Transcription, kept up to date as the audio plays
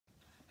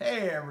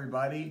Hey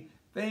everybody,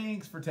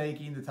 thanks for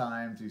taking the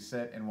time to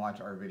sit and watch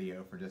our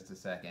video for just a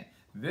second.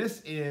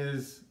 This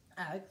is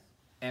Alex.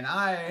 And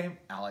I'm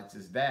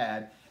Alex's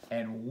dad,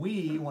 and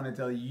we want to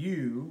tell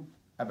you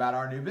about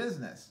our new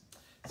business.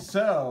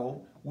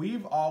 So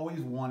we've always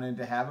wanted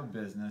to have a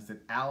business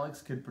that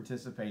Alex could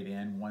participate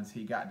in once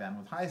he got done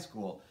with high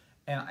school.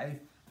 And I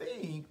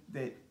think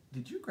that,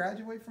 did you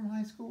graduate from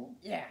high school?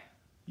 Yeah.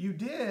 You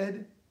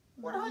did?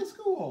 What high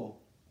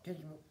school?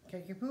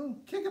 Kickapoo.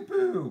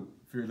 Kickapoo.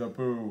 Fear the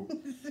poo.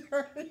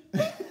 Sorry.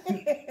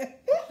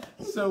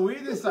 So we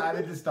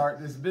decided to start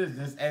this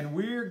business, and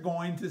we're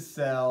going to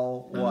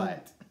sell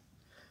what?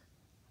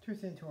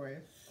 Treats and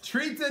toys.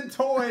 Treats and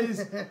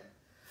toys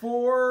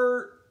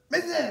for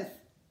Business.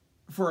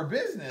 For a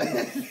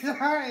business.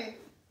 Sorry.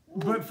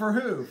 But for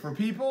who? For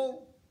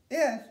people?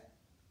 Yes.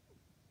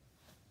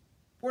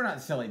 We're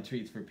not selling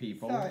treats for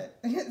people. Sorry.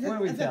 What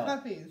are we selling?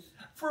 Puppies.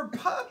 For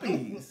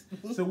puppies.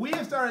 So we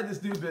have started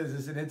this new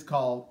business, and it's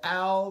called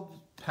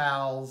Al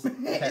Pals Pet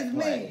It's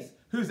Plays. me.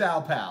 Who's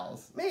Al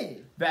Pals? Me.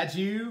 That's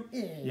you?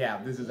 Yeah.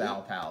 Yeah, this is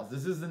Al Pals.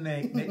 This is the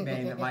nickname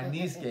that my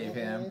niece gave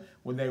him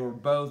when they were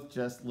both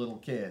just little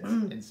kids.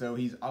 And so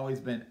he's always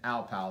been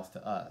Al Pals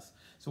to us.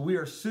 So we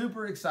are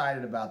super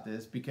excited about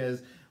this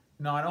because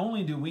not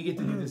only do we get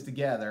to do this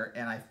together,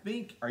 and I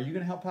think, are you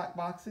going to help pack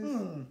boxes?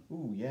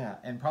 Ooh, yeah.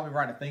 And probably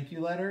write a thank you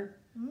letter?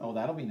 Oh,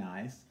 that'll be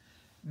nice.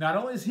 Not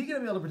only is he going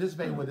to be able to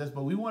participate with us,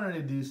 but we wanted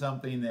to do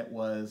something that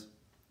was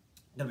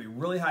going to be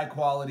really high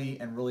quality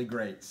and really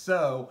great.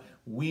 So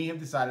we have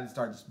decided to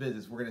start this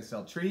business. We're going to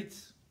sell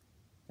treats.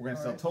 We're going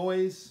to sell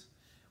toys.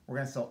 We're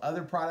going to sell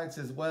other products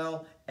as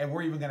well. And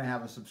we're even going to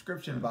have a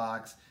subscription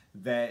box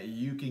that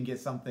you can get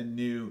something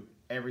new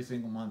every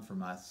single month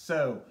from us.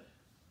 So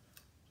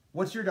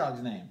what's your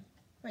dog's name?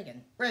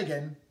 Reagan.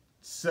 Reagan.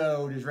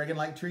 So does Reagan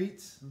like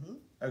treats?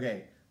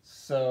 Okay.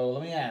 So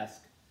let me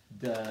ask.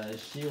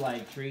 Does she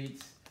like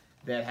treats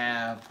that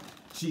have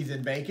cheese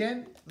and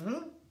bacon?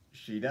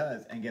 She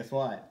does. And guess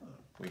what?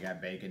 We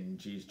got bacon and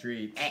cheese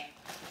treats.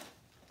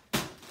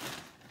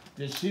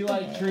 Does she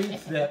like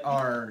treats that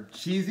are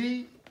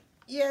cheesy?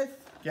 Yes.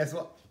 Guess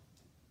what?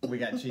 We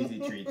got cheesy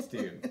treats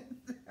too.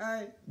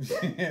 Alright.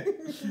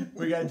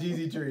 We got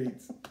cheesy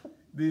treats.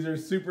 These are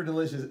super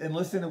delicious. And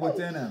listen to what's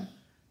in them.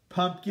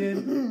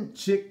 Pumpkin,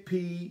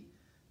 chickpea,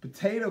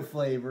 potato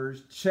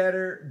flavors,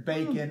 cheddar,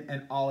 bacon,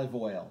 and olive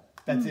oil.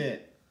 That's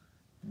it.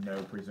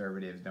 No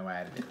preservatives, no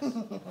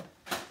additives.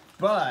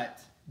 But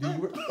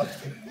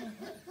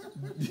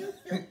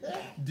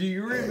do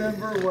you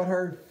remember what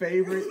her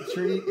favorite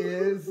treat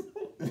is?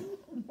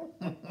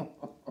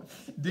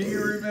 Do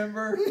you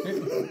remember?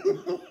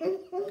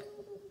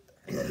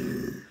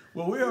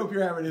 Well, we hope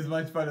you're having as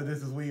much fun with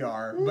this as we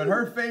are. But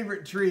her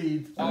favorite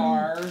treats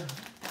are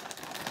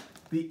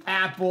the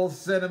apple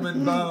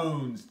cinnamon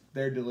bones.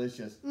 They're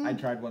delicious. I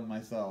tried one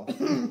myself.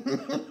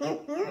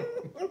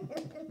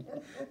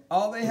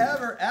 All they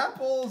have are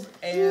apples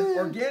and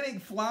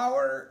organic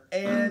flour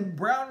and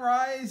brown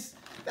rice.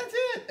 That's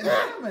it. And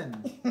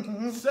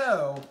cinnamon.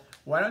 So,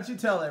 why don't you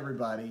tell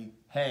everybody,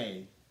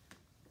 hey,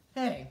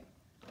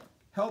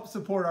 help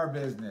support our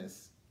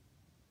business.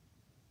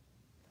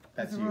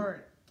 That's you.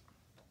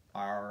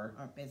 Our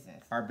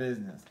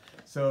business.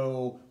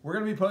 So we're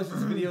going to be posting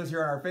some videos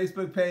here on our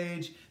Facebook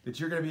page that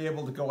you're going to be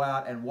able to go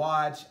out and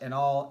watch and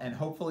all, and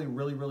hopefully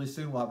really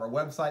soon we'll have our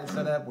website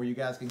set up where you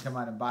guys can come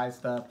out and buy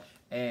stuff,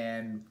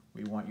 and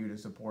we want you to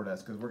support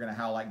us because we're going to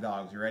howl like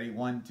dogs. You ready?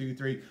 1, 2,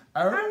 3.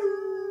 Arr!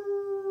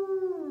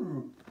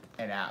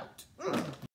 And out.